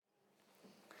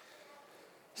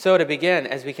So to begin,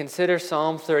 as we consider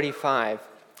Psalm 35,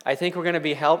 I think we're going to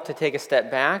be helped to take a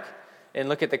step back and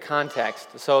look at the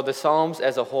context, so the Psalms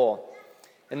as a whole.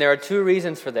 And there are two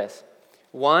reasons for this.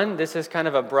 One, this is kind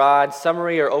of a broad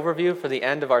summary or overview for the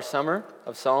end of our summer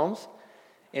of Psalms.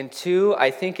 And two,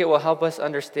 I think it will help us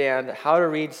understand how to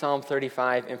read Psalm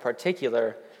 35 in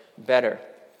particular better.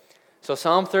 So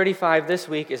Psalm 35 this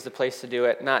week is the place to do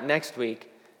it, not next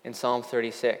week in Psalm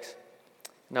 36.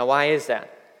 Now, why is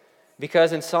that?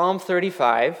 Because in Psalm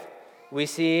 35, we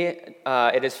see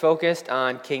it is focused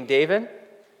on King David,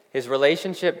 his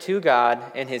relationship to God,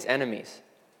 and his enemies.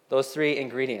 Those three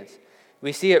ingredients.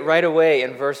 We see it right away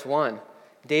in verse 1.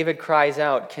 David cries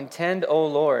out, "Contend, O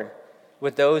Lord,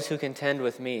 with those who contend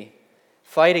with me.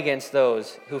 Fight against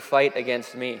those who fight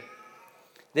against me."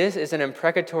 This is an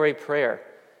imprecatory prayer.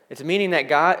 It's meaning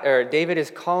that David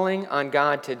is calling on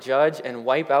God to judge and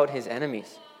wipe out his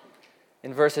enemies.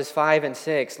 In verses 5 and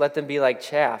 6, let them be like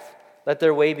chaff. Let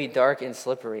their way be dark and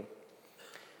slippery.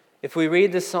 If we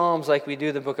read the Psalms like we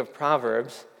do the book of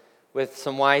Proverbs, with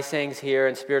some wise sayings here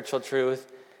and spiritual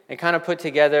truth, and kind of put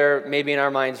together maybe in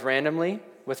our minds randomly,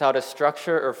 without a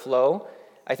structure or flow,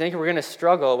 I think we're going to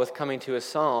struggle with coming to a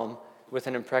psalm with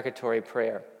an imprecatory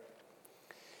prayer.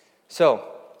 So,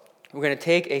 we're going to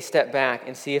take a step back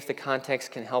and see if the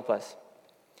context can help us.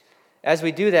 As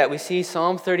we do that, we see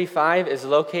Psalm 35 is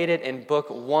located in book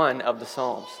 1 of the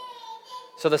Psalms.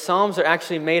 So the Psalms are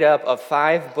actually made up of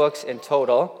 5 books in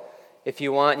total. If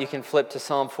you want, you can flip to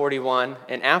Psalm 41,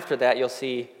 and after that, you'll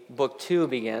see book 2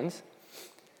 begins.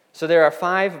 So there are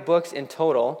 5 books in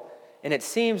total, and it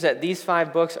seems that these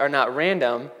 5 books are not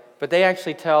random, but they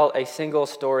actually tell a single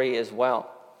story as well.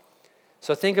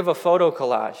 So think of a photo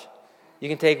collage. You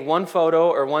can take one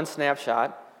photo or one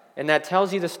snapshot, and that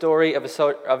tells you the story of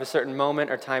a certain moment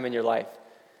or time in your life.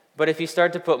 But if you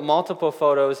start to put multiple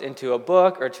photos into a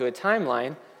book or to a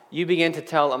timeline, you begin to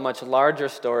tell a much larger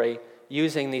story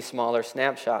using these smaller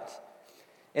snapshots.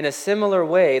 In a similar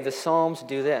way, the Psalms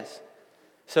do this.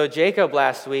 So Jacob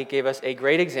last week gave us a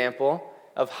great example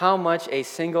of how much a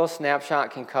single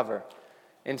snapshot can cover.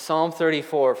 In Psalm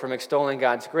 34, from extolling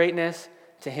God's greatness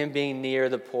to him being near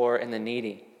the poor and the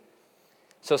needy.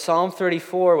 So Psalm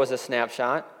 34 was a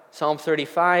snapshot. Psalm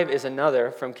 35 is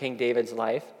another from King David's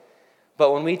life.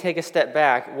 But when we take a step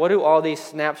back, what do all these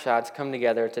snapshots come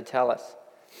together to tell us?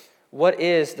 What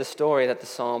is the story that the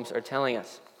Psalms are telling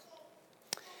us?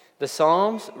 The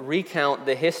Psalms recount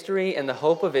the history and the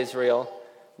hope of Israel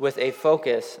with a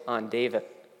focus on David.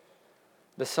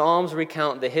 The Psalms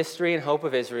recount the history and hope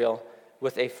of Israel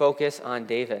with a focus on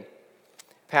David.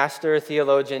 Pastor,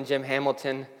 theologian Jim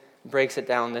Hamilton breaks it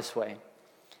down this way.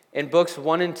 In books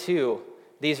 1 and 2,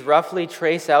 these roughly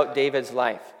trace out David's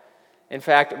life. In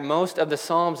fact, most of the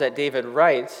Psalms that David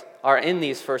writes are in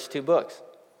these first 2 books.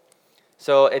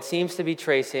 So it seems to be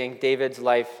tracing David's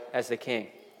life as the king.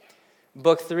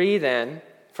 Book 3, then,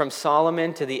 from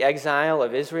Solomon to the exile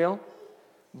of Israel.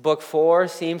 Book 4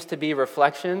 seems to be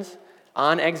reflections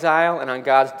on exile and on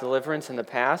God's deliverance in the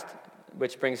past,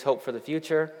 which brings hope for the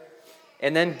future.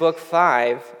 And then book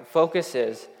 5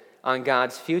 focuses on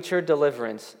God's future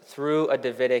deliverance through a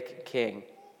Davidic king.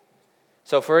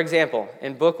 So, for example,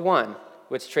 in book 1,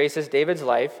 which traces David's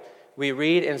life, we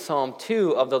read in Psalm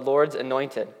 2 of the Lord's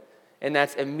anointed, and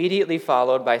that's immediately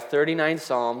followed by 39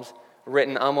 psalms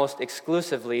written almost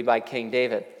exclusively by King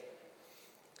David.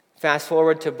 Fast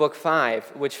forward to book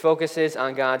 5, which focuses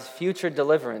on God's future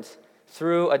deliverance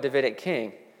through a Davidic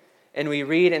king, and we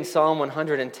read in Psalm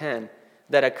 110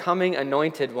 that a coming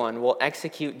anointed one will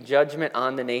execute judgment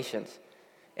on the nations.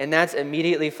 And that's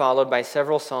immediately followed by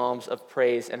several psalms of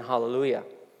praise and hallelujah.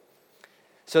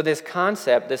 So this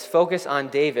concept, this focus on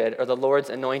David, or the Lord's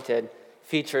anointed,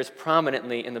 features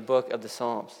prominently in the book of the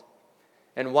Psalms.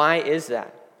 And why is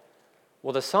that?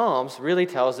 Well, the Psalms really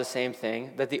tell us the same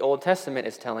thing that the Old Testament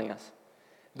is telling us.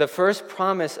 The first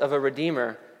promise of a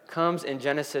Redeemer comes in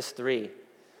Genesis 3.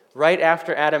 Right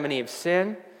after Adam and Eve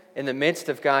sin, in the midst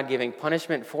of God giving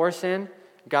punishment for sin,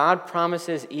 God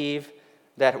promises Eve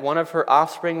that one of her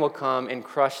offspring will come and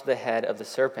crush the head of the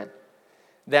serpent.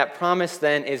 That promise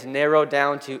then is narrowed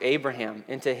down to Abraham,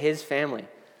 into his family,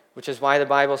 which is why the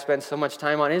Bible spends so much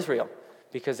time on Israel,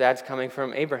 because that's coming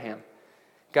from Abraham.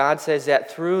 God says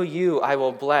that through you I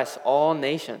will bless all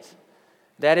nations.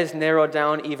 That is narrowed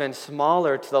down even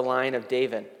smaller to the line of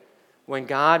David. When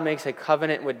God makes a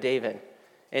covenant with David,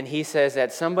 and he says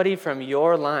that somebody from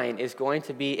your line is going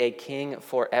to be a king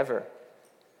forever.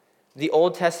 The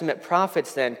Old Testament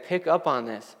prophets then pick up on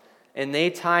this, and they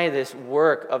tie this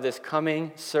work of this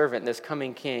coming servant, this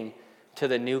coming king, to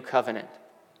the new covenant.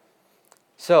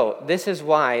 So this is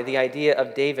why the idea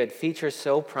of David features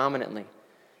so prominently.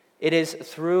 It is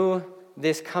through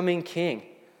this coming king,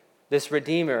 this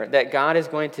Redeemer, that God is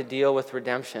going to deal with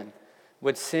redemption,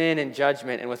 with sin and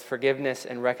judgment, and with forgiveness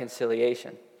and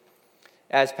reconciliation.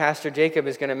 As Pastor Jacob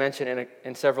is going to mention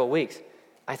in several weeks,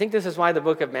 I think this is why the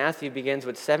book of Matthew begins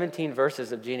with 17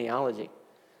 verses of genealogy.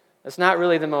 It's not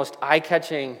really the most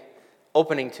eye-catching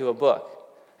opening to a book.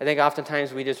 I think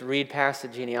oftentimes we just read past the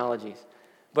genealogies.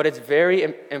 But it's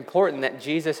very important that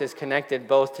Jesus is connected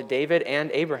both to David and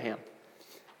Abraham.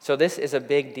 So this is a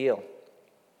big deal.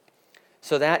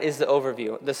 So that is the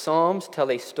overview. The Psalms tell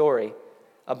a story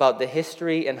about the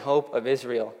history and hope of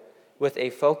Israel with a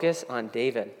focus on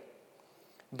David.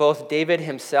 Both David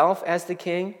himself as the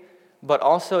king, but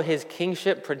also his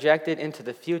kingship projected into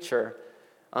the future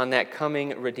on that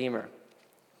coming Redeemer.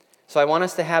 So I want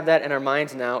us to have that in our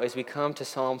minds now as we come to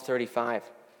Psalm 35.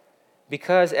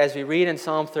 Because as we read in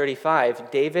Psalm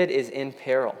 35, David is in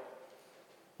peril.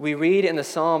 We read in the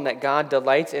psalm that God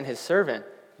delights in his servant,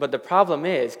 but the problem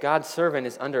is God's servant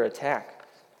is under attack.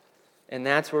 And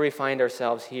that's where we find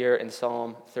ourselves here in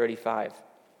Psalm 35.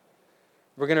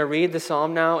 We're going to read the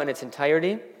psalm now in its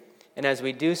entirety, and as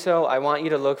we do so, I want you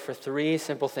to look for 3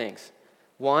 simple things.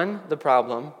 1, the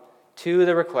problem, 2,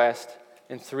 the request,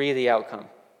 and 3, the outcome.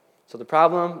 So the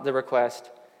problem, the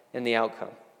request, and the outcome.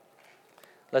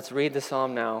 Let's read the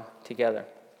psalm now together.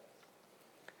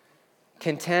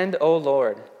 Contend, O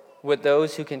Lord, with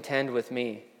those who contend with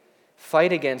me.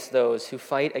 Fight against those who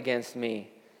fight against me.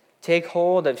 Take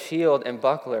hold of shield and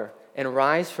buckler, and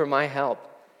rise for my help.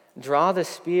 Draw the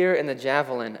spear and the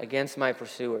javelin against my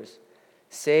pursuers.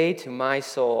 Say to my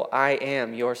soul, I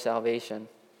am your salvation.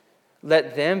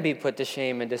 Let them be put to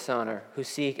shame and dishonor who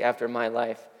seek after my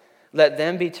life. Let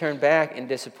them be turned back and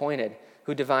disappointed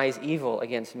who devise evil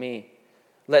against me.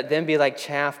 Let them be like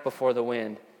chaff before the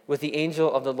wind, with the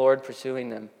angel of the Lord pursuing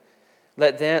them.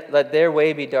 Let their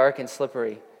way be dark and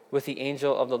slippery, with the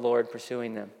angel of the Lord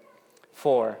pursuing them.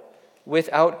 4,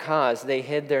 without cause they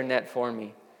hid their net for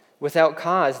me. Without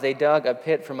cause they dug a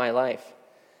pit for my life.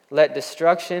 Let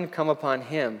destruction come upon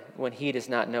him when he does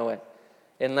not know it,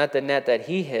 and let the net that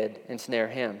he hid ensnare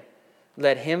him.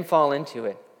 Let him fall into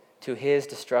it, to his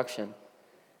destruction.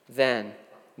 Then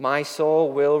my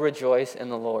soul will rejoice in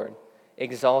the Lord,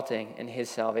 exulting in his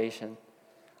salvation.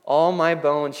 All my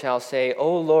bones shall say,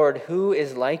 O Lord, who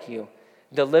is like you,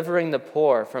 delivering the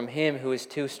poor from him who is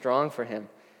too strong for him,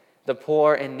 the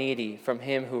poor and needy from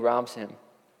him who robs him.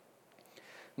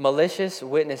 Malicious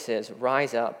witnesses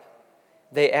rise up.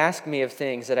 They ask me of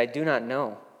things that I do not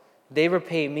know. They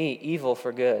repay me evil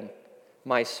for good.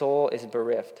 My soul is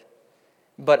bereft.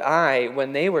 But I,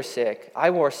 when they were sick,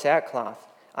 I wore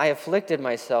sackcloth. I afflicted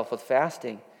myself with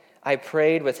fasting. I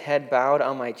prayed with head bowed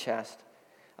on my chest.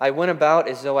 I went about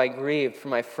as though I grieved for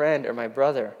my friend or my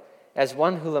brother. As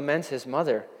one who laments his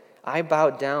mother, I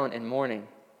bowed down in mourning.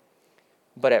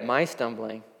 But at my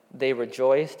stumbling, they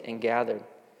rejoiced and gathered.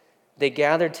 They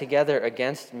gathered together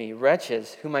against me.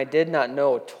 Wretches whom I did not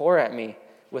know tore at me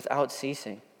without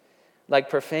ceasing. Like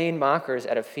profane mockers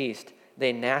at a feast,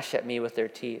 they gnash at me with their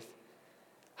teeth.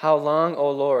 How long,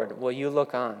 O Lord, will you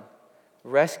look on?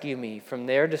 Rescue me from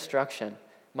their destruction,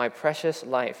 my precious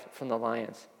life from the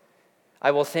lions.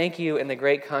 I will thank you in the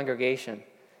great congregation.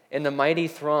 In the mighty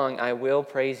throng I will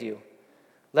praise you.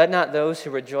 Let not those who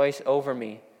rejoice over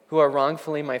me, who are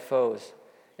wrongfully my foes,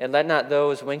 and let not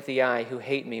those wink the eye who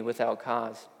hate me without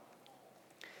cause.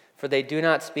 For they do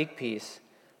not speak peace,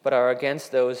 but are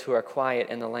against those who are quiet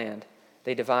in the land.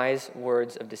 They devise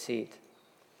words of deceit.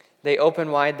 They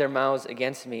open wide their mouths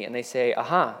against me, and they say,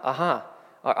 Aha, aha,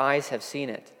 our eyes have seen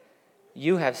it.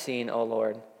 You have seen, O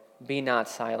Lord, be not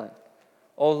silent.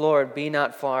 O Lord, be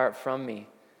not far from me.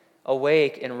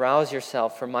 Awake and rouse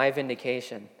yourself for my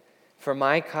vindication, for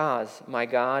my cause, my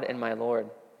God and my Lord.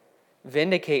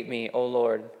 Vindicate me, O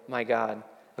Lord, my God,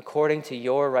 according to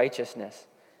your righteousness,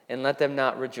 and let them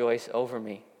not rejoice over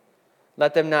me.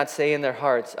 Let them not say in their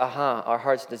hearts, Aha, our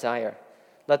heart's desire.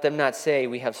 Let them not say,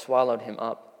 We have swallowed him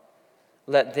up.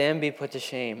 Let them be put to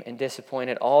shame and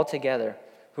disappointed altogether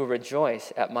who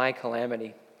rejoice at my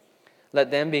calamity. Let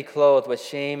them be clothed with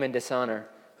shame and dishonor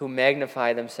who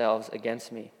magnify themselves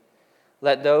against me.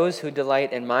 Let those who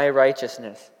delight in my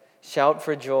righteousness shout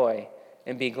for joy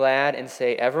and be glad and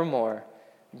say evermore,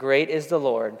 Great is the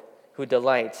Lord who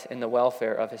delights in the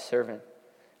welfare of his servant.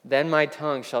 Then my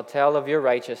tongue shall tell of your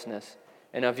righteousness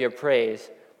and of your praise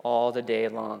all the day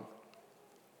long.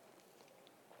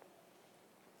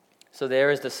 So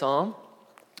there is the psalm.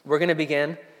 We're going to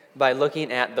begin by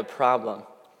looking at the problem.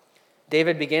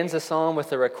 David begins the psalm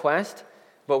with a request,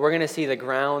 but we're going to see the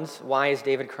grounds. Why is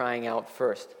David crying out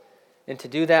first? And to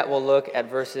do that, we'll look at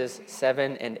verses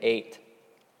 7 and 8.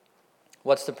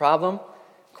 What's the problem?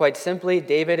 Quite simply,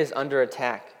 David is under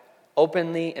attack,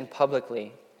 openly and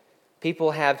publicly.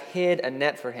 People have hid a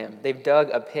net for him. They've dug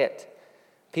a pit.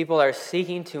 People are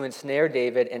seeking to ensnare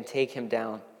David and take him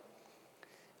down.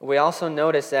 We also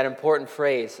notice that important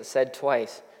phrase said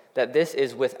twice, that this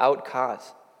is without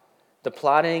cause. The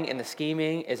plotting and the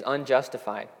scheming is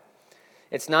unjustified.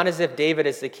 It's not as if David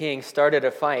as the king started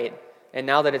a fight, and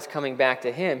now that it's coming back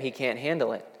to him, he can't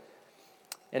handle it.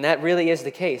 And that really is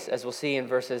the case, as we'll see in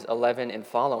verses 11 and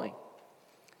following.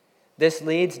 This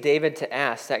leads David to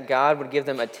ask that God would give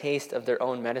them a taste of their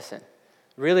own medicine.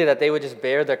 Really, that they would just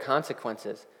bear their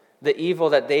consequences. The evil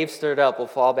that they've stirred up will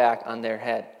fall back on their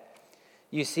head.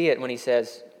 You see it when he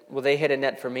says, will they hit a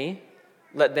net for me?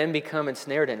 Let them become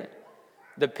ensnared in it.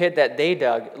 The pit that they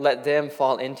dug, let them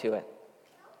fall into it.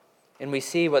 And we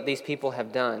see what these people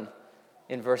have done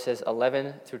in verses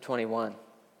 11 through 21.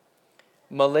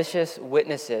 Malicious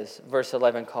witnesses, verse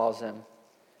 11 calls them.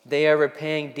 They are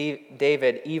repaying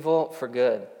David evil for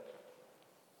good.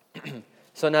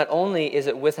 So not only is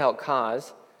it without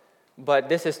cause, but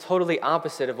this is totally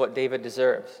opposite of what David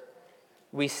deserves.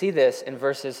 We see this in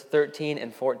verses 13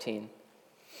 and 14.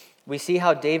 We see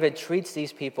how David treats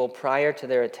these people prior to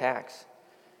their attacks.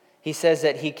 He says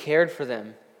that he cared for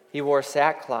them. He wore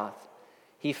sackcloth.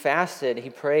 He fasted. He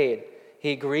prayed.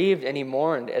 He grieved and he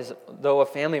mourned as though a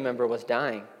family member was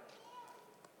dying.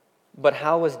 But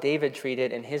how was David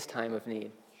treated in his time of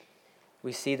need?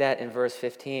 We see that in verse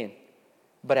 15.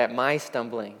 But at my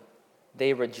stumbling,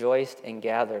 they rejoiced and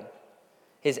gathered.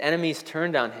 His enemies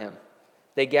turned on him.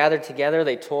 They gathered together,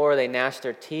 they tore, they gnashed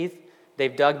their teeth.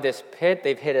 They've dug this pit,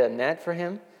 they've hid a net for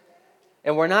him.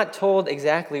 And we're not told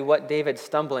exactly what David's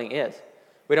stumbling is.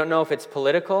 We don't know if it's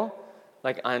political,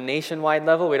 like on a nationwide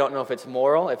level. We don't know if it's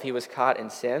moral, if he was caught in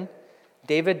sin.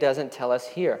 David doesn't tell us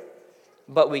here.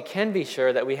 But we can be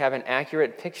sure that we have an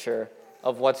accurate picture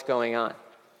of what's going on.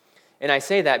 And I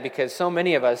say that because so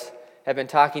many of us have been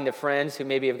talking to friends who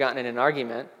maybe have gotten in an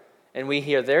argument, and we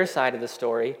hear their side of the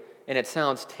story, and it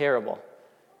sounds terrible.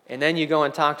 And then you go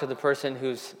and talk to the person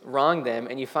who's wronged them,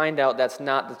 and you find out that's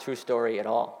not the true story at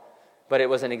all, but it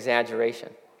was an exaggeration.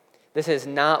 This is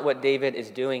not what David is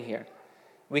doing here.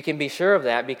 We can be sure of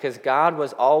that because God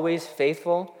was always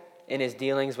faithful in his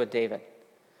dealings with David.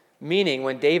 Meaning,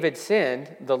 when David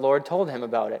sinned, the Lord told him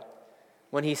about it.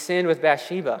 When he sinned with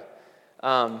Bathsheba,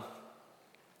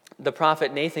 the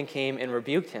prophet Nathan came and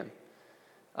rebuked him.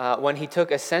 When he took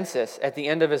a census at the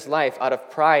end of his life out of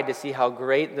pride to see how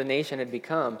great the nation had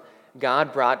become,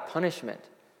 God brought punishment.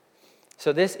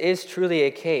 So this is truly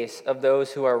a case of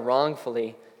those who are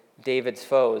wrongfully David's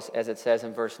foes, as it says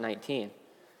in verse 19.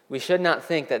 We should not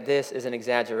think that this is an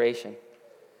exaggeration.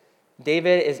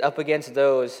 David is up against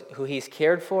those who he's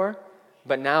cared for,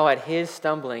 but now at his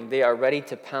stumbling, they are ready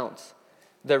to pounce.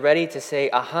 They're ready to say,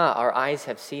 aha, our eyes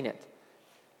have seen it.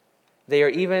 They are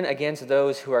even against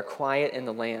those who are quiet in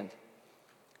the land.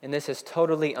 And this is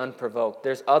totally unprovoked.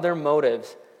 There's other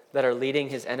motives that are leading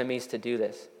his enemies to do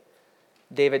this.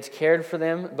 David's cared for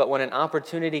them, but when an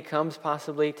opportunity comes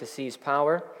possibly to seize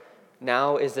power,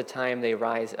 now is the time they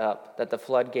rise up, that the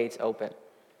floodgates open.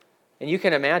 And you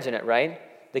can imagine it, right?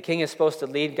 The king is supposed to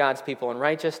lead God's people in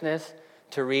righteousness,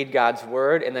 to read God's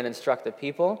word, and then instruct the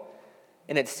people.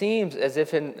 And it seems as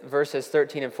if in verses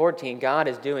 13 and 14, David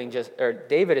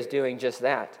is doing just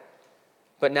that.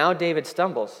 But now David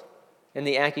stumbles, and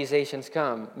the accusations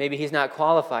come. Maybe he's not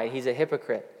qualified, he's a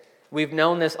hypocrite. We've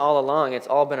known this all along, it's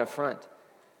all been a front.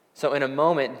 So in a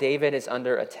moment, David is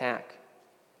under attack.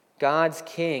 God's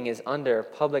king is under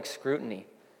public scrutiny.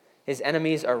 His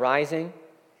enemies are rising.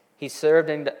 He's served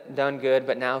and done good,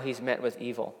 but now he's met with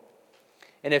evil.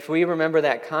 And if we remember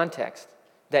that context,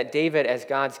 that David as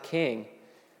God's king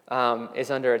is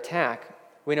under attack,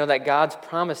 we know that God's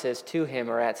promises to him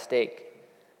are at stake.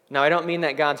 Now, I don't mean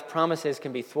that God's promises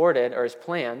can be thwarted or his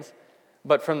plans,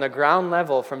 but from the ground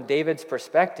level, from David's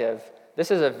perspective,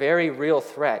 this is a very real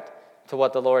threat to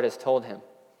what the Lord has told him.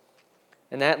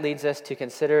 And that leads us to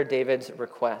consider David's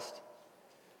request.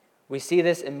 We see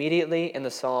this immediately in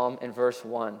the psalm in verse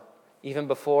 1, even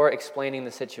before explaining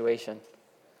the situation.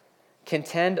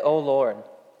 Contend, O Lord,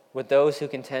 with those who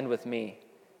contend with me.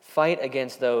 Fight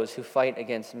against those who fight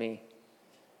against me.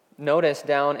 Notice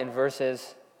down in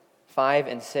verses 5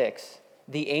 and 6,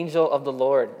 the angel of the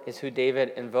Lord is who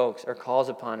David invokes or calls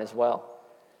upon as well.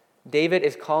 David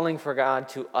is calling for God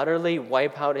to utterly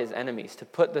wipe out his enemies, to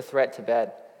put the threat to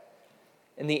bed.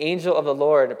 And the angel of the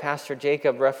Lord, Pastor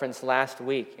Jacob referenced last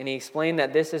week, and he explained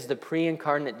that this is the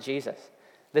pre-incarnate Jesus.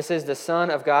 This is the Son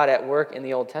of God at work in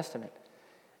the Old Testament.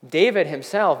 David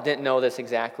himself didn't know this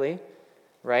exactly,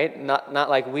 right? Not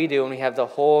like we do when we have the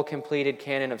whole completed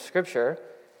canon of Scripture,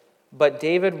 but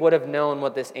David would have known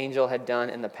what this angel had done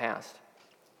in the past.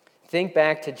 Think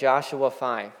back to Joshua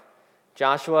 5.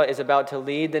 Joshua is about to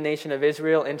lead the nation of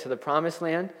Israel into the promised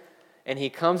land, and he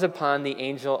comes upon the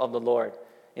angel of the Lord.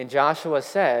 And Joshua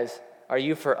says, "Are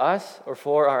you for us or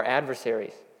for our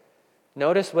adversaries?"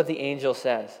 Notice what the angel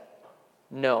says.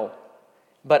 "No,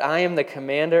 but I am the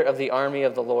commander of the army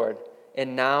of the Lord,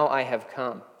 and now I have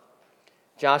come."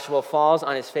 Joshua falls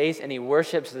on his face and he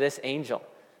worships this angel,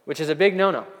 which is a big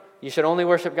no-no. You should only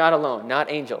worship God alone,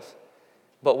 not angels.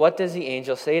 But what does the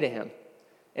angel say to him?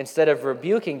 Instead of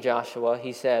rebuking Joshua,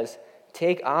 he says,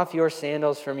 "Take off your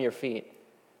sandals from your feet,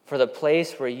 for the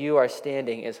place where you are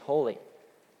standing is holy."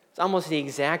 It's almost the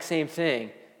exact same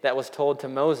thing that was told to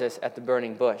Moses at the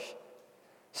burning bush.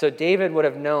 So David would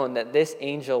have known that this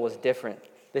angel was different.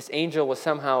 This angel was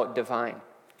somehow divine.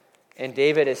 And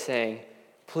David is saying,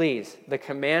 "Please, the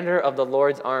commander of the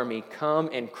Lord's army, come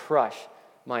and crush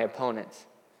my opponents."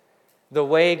 The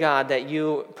way, God, that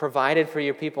you provided for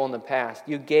your people in the past,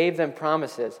 you gave them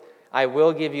promises, "I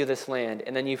will give you this land,"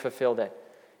 and then you fulfilled it.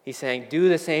 He's saying, do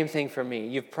the same thing for me.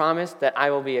 You've promised that I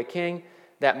will be a king,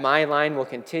 that my line will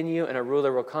continue and a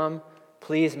ruler will come.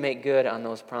 Please make good on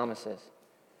those promises.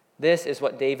 This is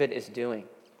what David is doing.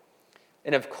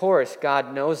 And of course,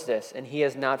 God knows this, and he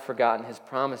has not forgotten his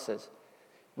promises.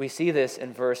 We see this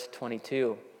in verse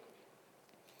 22.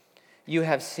 "You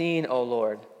have seen, O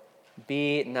Lord,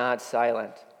 be not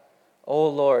silent. O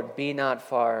Lord, be not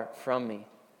far from me."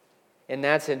 And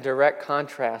that's in direct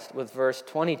contrast with verse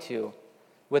 22,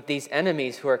 with these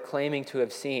enemies who are claiming to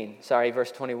have seen,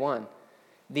 verse 21,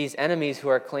 these enemies who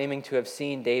are claiming to have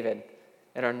seen David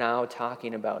and are now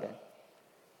talking about it.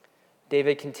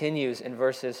 David continues in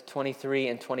verses 23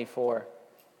 and 24,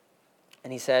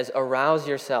 and he says, "Arouse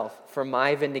yourself for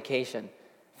my vindication,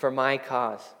 for my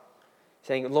cause,"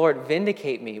 saying, "Lord,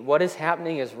 vindicate me. What is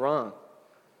happening is wrong."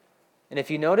 And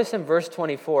if you notice in verse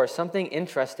 24, something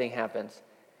interesting happens.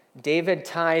 David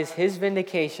ties his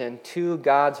vindication to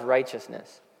God's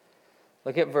righteousness.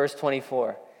 Look at verse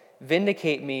 24.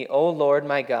 "Vindicate me, O Lord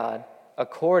my God,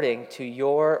 according to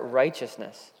your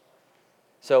righteousness."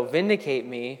 So vindicate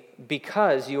me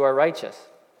because you are righteous.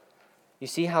 You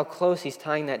see how close he's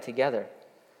tying that together.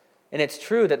 And it's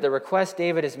true that the request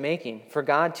David is making for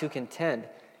God to contend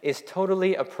is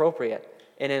totally appropriate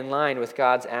and in line with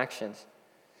God's actions.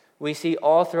 We see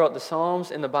all throughout the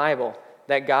Psalms in the Bible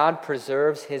that God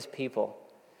preserves his people.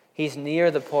 He's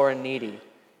near the poor and needy.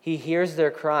 He hears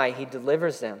their cry. He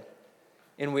delivers them.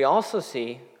 And we also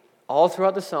see all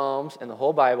throughout the Psalms and the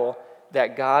whole Bible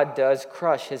that God does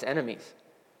crush his enemies.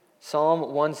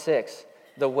 Psalm 1:6,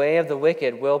 "The way of the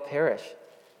wicked will perish."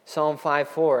 Psalm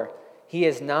 5:4, "He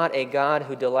is not a God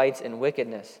who delights in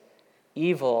wickedness.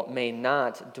 Evil may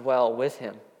not dwell with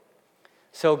him."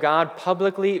 So God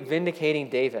publicly vindicating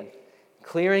David,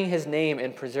 clearing his name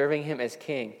and preserving him as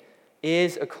king,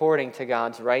 is according to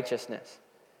God's righteousness.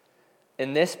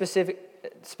 In this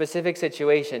specific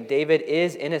situation, David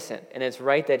is innocent, and it's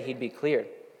right that he'd be cleared.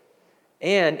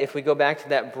 And if we go back to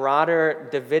that broader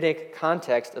Davidic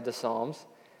context of the Psalms,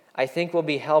 I think we'll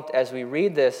be helped as we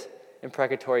read this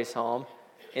imprecatory psalm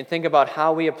and think about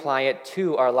how we apply it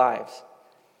to our lives.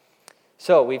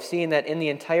 So we've seen that in the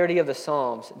entirety of the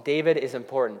Psalms, David is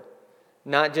important.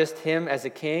 Not just him as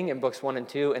a king in books 1 and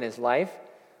 2 in his life,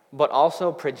 but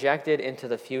also projected into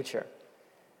the future.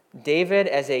 David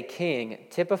as a king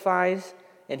typifies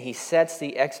and he sets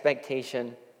the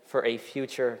expectation for a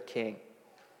future king.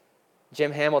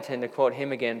 Jim Hamilton, to quote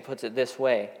him again, puts it this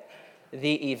way: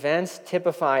 "The events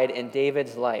typified in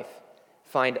David's life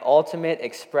find ultimate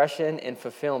expression and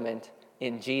fulfillment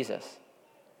in Jesus."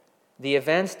 The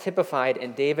events typified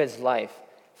in David's life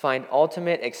find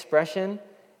ultimate expression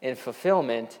and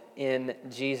fulfillment in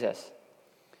Jesus.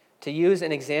 To use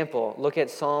an example, look at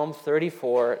Psalm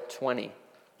 34:20.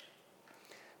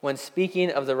 When speaking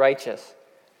of the righteous,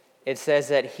 it says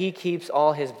that he keeps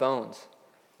all his bones.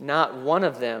 Not one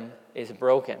of them is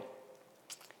broken.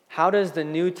 How does the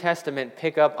New Testament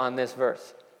pick up on this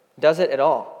verse? Does it at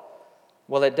all?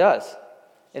 Well, it does.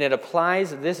 And it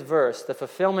applies this verse, the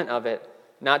fulfillment of it,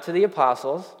 not to the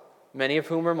apostles, many of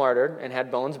whom were martyred and had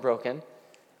bones broken,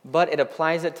 but it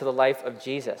applies it to the life of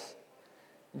Jesus.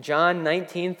 John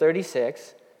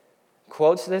 19:36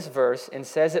 quotes this verse and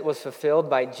says it was fulfilled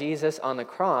by Jesus on the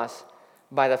cross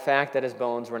by the fact that his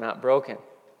bones were not broken.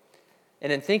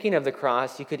 And in thinking of the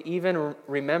cross, you could even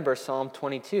remember Psalm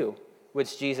 22,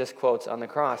 which Jesus quotes on the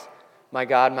cross. My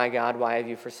God, why have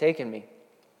you forsaken me?"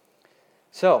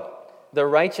 So, the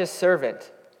righteous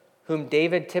servant whom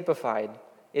David typified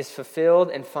is fulfilled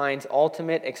and finds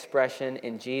ultimate expression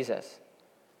in Jesus.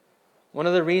 One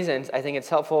of the reasons I think it's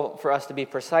helpful for us to be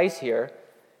precise here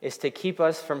is to keep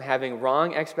us from having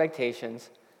wrong expectations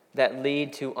that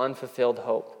lead to unfulfilled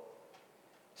hope.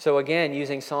 So again,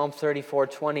 using Psalm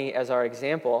 34:20 as our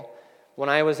example, when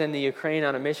I was in the Ukraine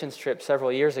on a missions trip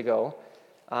several years ago,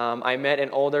 I met an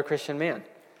older Christian man.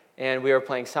 And we were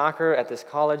playing soccer at this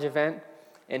college event,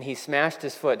 and he smashed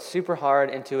his foot super hard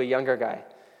into a younger guy.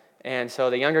 And so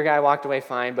the younger guy walked away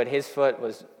fine, but his foot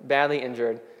was badly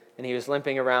injured, and he was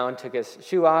limping around, took his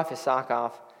shoe off, his sock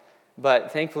off,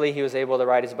 but thankfully he was able to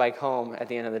ride his bike home at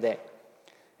the end of the day.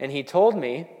 And he told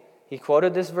me, he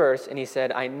quoted this verse, and he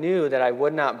said, "I knew that I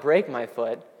would not break my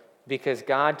foot because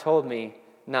God told me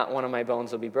not one of my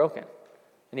bones will be broken."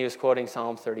 And he was quoting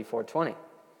Psalm 34:20.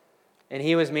 And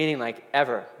he was meaning like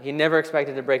ever. He never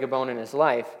expected to break a bone in his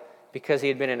life because he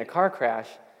had been in a car crash,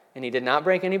 and he did not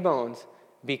break any bones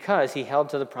because he held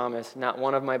to the promise, not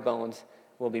one of my bones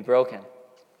will be broken.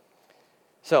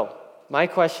 So, my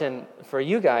question for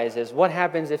you guys is, what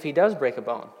happens if he does break a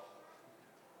bone?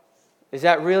 Is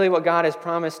that really what God has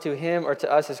promised to him or to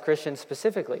us as Christians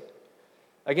specifically?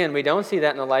 Again, we don't see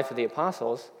that in the life of the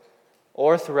apostles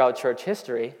or throughout church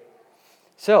history.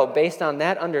 So, based on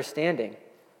that understanding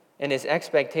and his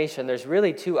expectation, there's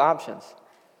really two options.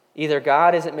 Either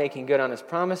God isn't making good on his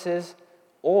promises,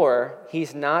 or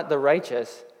he's not the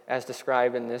righteous as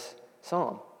described in this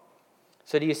psalm.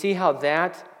 So do you see how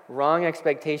that wrong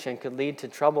expectation could lead to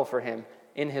trouble for him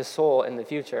in his soul in the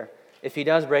future if he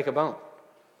does break a bone?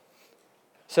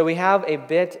 So we have a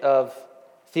bit of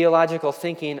theological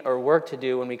thinking or work to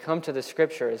do when we come to the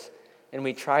scriptures and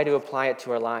we try to apply it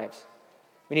to our lives.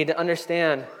 We need to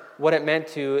understand what it meant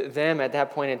to them at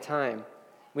that point in time.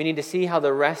 We need to see how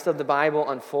the rest of the Bible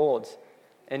unfolds.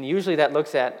 And usually that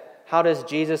looks at how does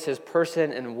Jesus, his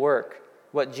person and work,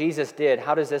 what Jesus did,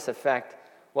 how does this affect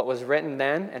what was written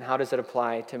then, and how does it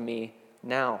apply to me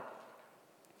now?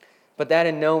 But that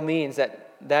in no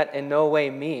way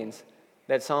means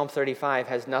that Psalm 35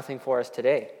 has nothing for us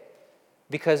today.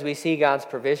 Because we see God's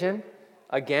provision,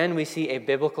 again we see a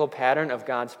biblical pattern of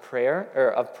God's prayer, or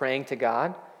of praying to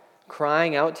God,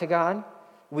 crying out to God.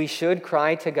 We should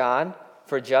cry to God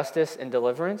for justice and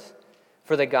deliverance,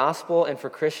 for the gospel and for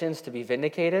Christians to be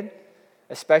vindicated,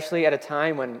 especially at a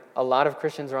time when a lot of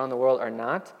Christians around the world are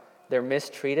not. They're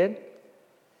mistreated.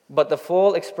 But the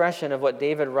full expression of what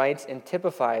David writes and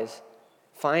typifies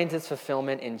finds its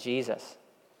fulfillment in Jesus.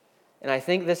 And I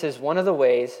think this is one of the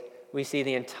ways we see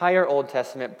the entire Old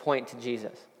Testament point to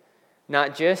Jesus.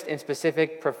 Not just in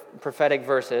specific prophetic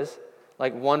verses,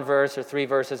 like one verse or three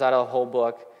verses out of the whole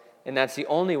book, and that's the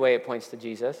only way it points to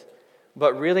Jesus,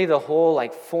 but really the whole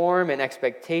form and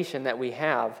expectation that we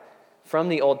have from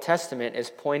the Old Testament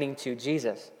is pointing to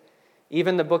Jesus.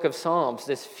 Even the book of Psalms,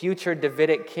 this future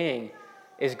Davidic king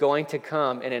is going to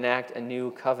come and enact a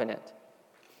new covenant.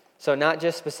 So not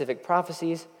just specific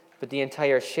prophecies, but the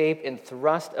entire shape and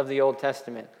thrust of the Old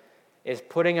Testament is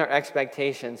putting our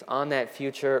expectations on that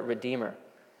future Redeemer,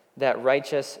 that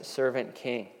righteous servant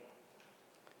king.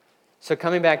 So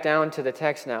coming back down to the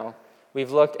text now,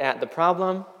 we've looked at the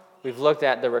problem, we've looked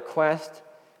at the request,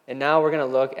 and now we're going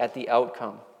to look at the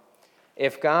outcome.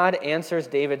 If God answers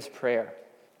David's prayer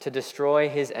to destroy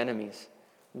his enemies,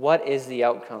 what is the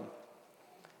outcome?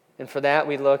 And for that,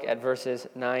 we look at verses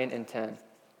 9 and 10.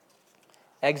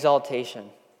 Exaltation.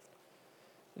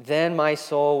 Then my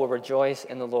soul will rejoice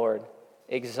in the Lord,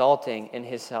 exulting in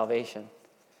his salvation.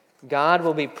 God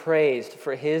will be praised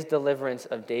for his deliverance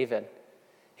of David.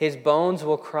 His bones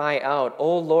will cry out,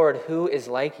 "O Lord, who is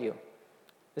like you?"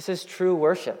 This is true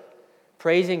worship,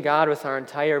 praising God with our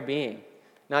entire being,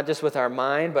 not just with our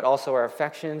mind, but also our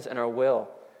affections and our will,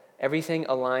 everything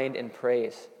aligned in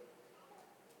praise.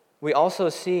 We also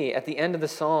see at the end of the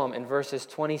psalm in verses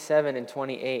 27 and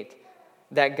 28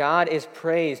 that God is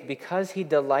praised because he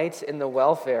delights in the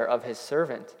welfare of his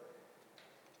servant.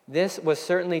 This was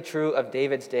certainly true of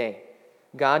David's day.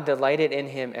 God delighted in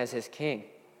him as his king.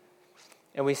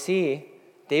 And we see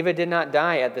David did not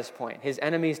die at this point. His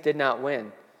enemies did not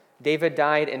win. David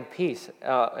died in peace,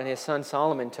 and his son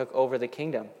Solomon took over the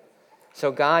kingdom.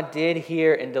 So God did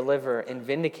hear and deliver and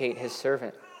vindicate his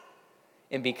servant.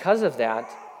 And because of that,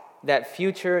 that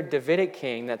future Davidic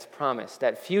king that's promised,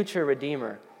 that future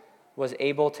Redeemer, was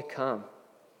able to come.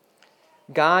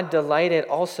 God delighted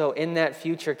also in that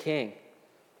future king,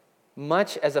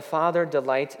 much as a father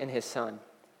delights in his son,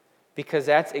 because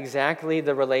that's exactly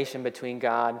the relation between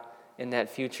God and that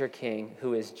future king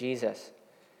who is Jesus.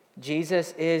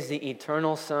 Jesus is the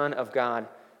eternal Son of God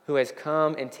who has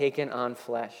come and taken on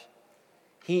flesh.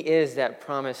 He is that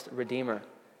promised Redeemer.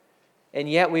 And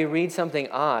yet we read something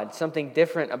odd, something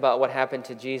different about what happened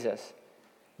to Jesus.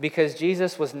 Because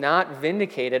Jesus was not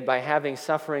vindicated by having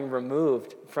suffering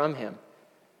removed from him.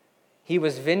 He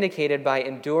was vindicated by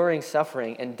enduring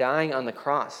suffering and dying on the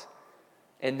cross,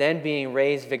 and then being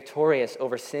raised victorious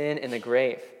over sin and the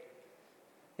grave.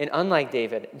 And unlike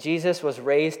David, Jesus was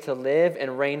raised to live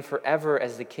and reign forever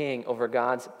as the king over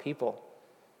God's people.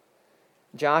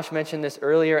 Josh mentioned this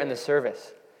earlier in the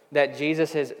service, that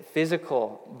Jesus'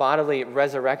 physical, bodily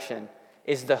resurrection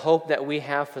is the hope that we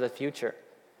have for the future.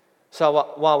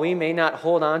 So while we may not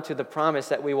hold on to the promise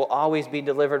that we will always be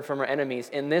delivered from our enemies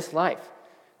in this life,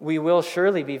 we will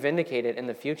surely be vindicated in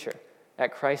the future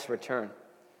at Christ's return.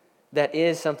 That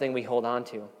is something we hold on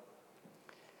to.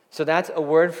 So that's a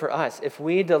word for us. If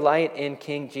we delight in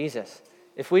King Jesus,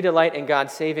 if we delight in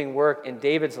God's saving work in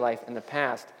David's life in the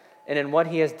past and in what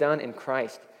he has done in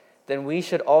Christ, then we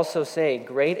should also say,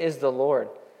 "Great is the Lord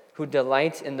who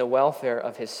delights in the welfare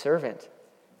of his servant."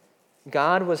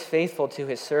 God was faithful to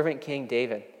his servant King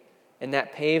David, and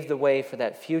that paved the way for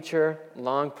that future,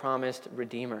 long-promised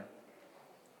Redeemer.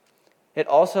 It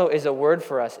also is a word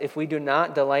for us if we do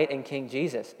not delight in King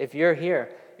Jesus. If you're here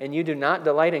and you do not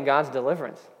delight in God's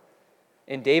deliverance,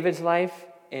 in David's life,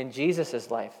 in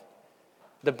Jesus' life.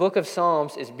 The book of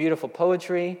Psalms is beautiful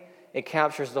poetry. It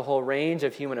captures the whole range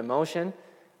of human emotion.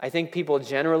 I think people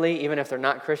generally, even if they're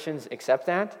not Christians, accept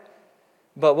that.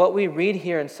 But what we read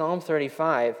here in Psalm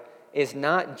 35 is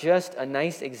not just a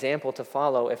nice example to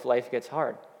follow if life gets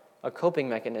hard, a coping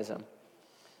mechanism.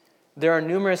 There are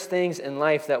numerous things in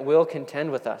life that will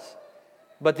contend with us,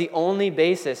 but the only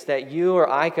basis that you or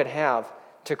I could have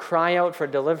to cry out for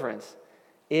deliverance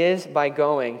is by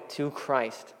going to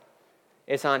Christ.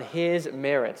 It's on his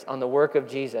merits, on the work of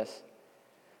Jesus.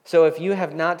 So if you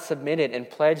have not submitted and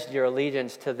pledged your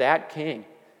allegiance to that King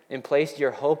and placed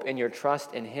your hope and your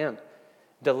trust in him,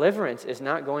 deliverance is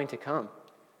not going to come.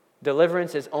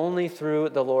 Deliverance is only through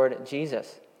the Lord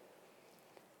Jesus.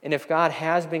 And if God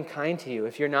has been kind to you,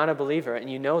 if you're not a believer and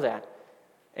you know that,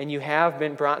 and you have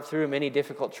been brought through many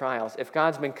difficult trials, if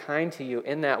God's been kind to you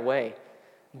in that way,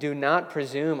 do not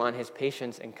presume on his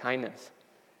patience and kindness,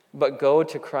 but go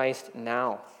to Christ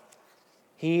now.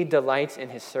 He delights in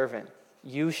his servant.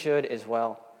 You should as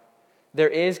well. There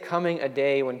is coming a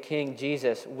day when King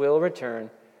Jesus will return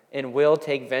and will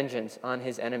take vengeance on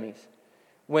his enemies,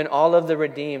 when all of the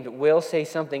redeemed will say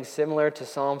something similar to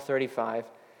Psalm 35,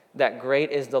 that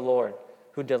great is the Lord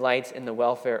who delights in the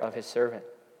welfare of his servant.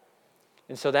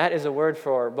 And so that is a word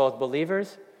for both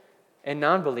believers and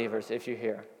non-believers if you're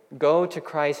here. Go to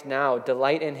Christ now,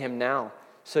 delight in him now,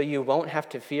 so you won't have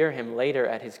to fear him later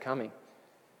at his coming.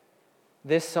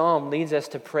 This psalm leads us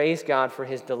to praise God for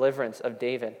his deliverance of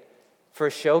David, for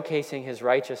showcasing his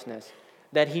righteousness,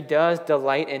 that he does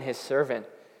delight in his servant,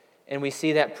 and we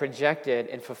see that projected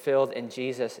and fulfilled in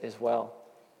Jesus as well.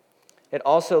 It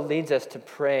also leads us to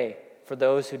pray for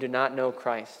those who do not know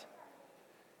Christ.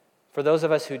 For those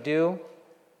of us who do,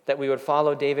 that we would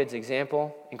follow David's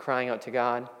example in crying out to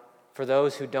God. For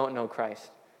those who don't know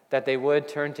Christ, that they would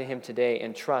turn to him today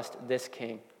and trust this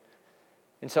King.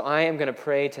 And so I am going to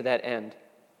pray to that end.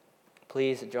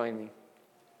 Please join me.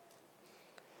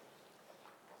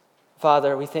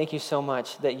 Father, we thank you so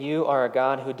much that you are a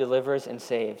God who delivers and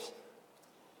saves.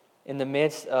 In the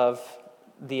midst of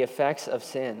the effects of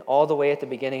sin, all the way at the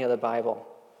beginning of the Bible,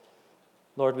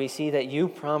 Lord, we see that you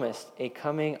promised a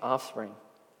coming offspring.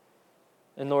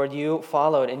 And Lord, you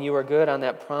followed and you were good on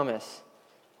that promise.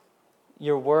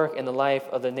 Your work in the life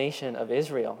of the nation of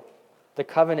Israel, the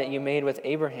covenant you made with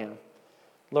Abraham,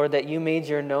 Lord, that you made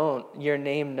your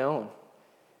name known,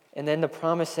 and then the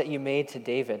promise that you made to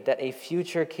David, that a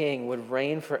future king would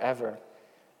reign forever.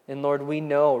 And Lord, we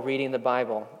know, reading the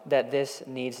Bible, that this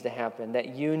needs to happen,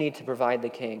 that you need to provide the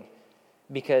king,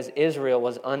 because Israel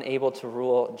was unable to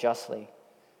rule justly.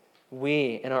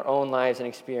 We, in our own lives and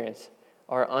experience,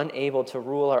 are unable to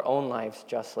rule our own lives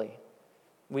justly.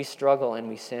 We struggle and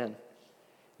we sin.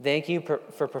 Thank you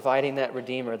for providing that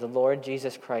Redeemer, the Lord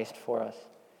Jesus Christ, for us.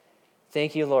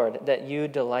 Thank you, Lord, that you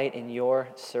delight in your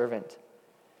servant.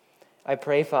 I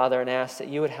pray, Father, and ask that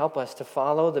you would help us to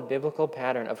follow the biblical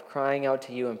pattern of crying out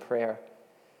to you in prayer.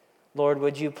 Lord,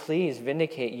 would you please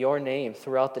vindicate your name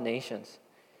throughout the nations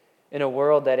in a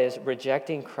world that is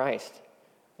rejecting Christ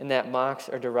and that mocks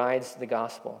or derides the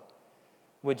gospel?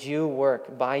 Would you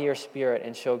work by your Spirit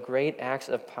and show great acts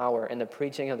of power in the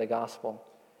preaching of the gospel?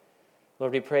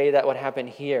 Lord, we pray that would happen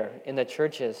here in the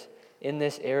churches, in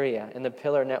this area, in the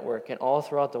Pillar Network, and all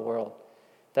throughout the world,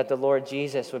 that the Lord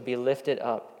Jesus would be lifted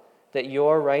up, that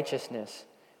your righteousness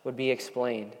would be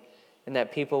explained, and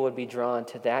that people would be drawn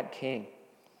to that King.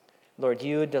 Lord,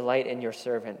 you delight in your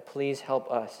servant. Please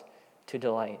help us to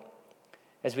delight.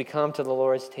 As we come to the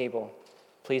Lord's table,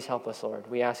 please help us, Lord.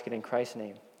 We ask it in Christ's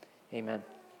name. Amen.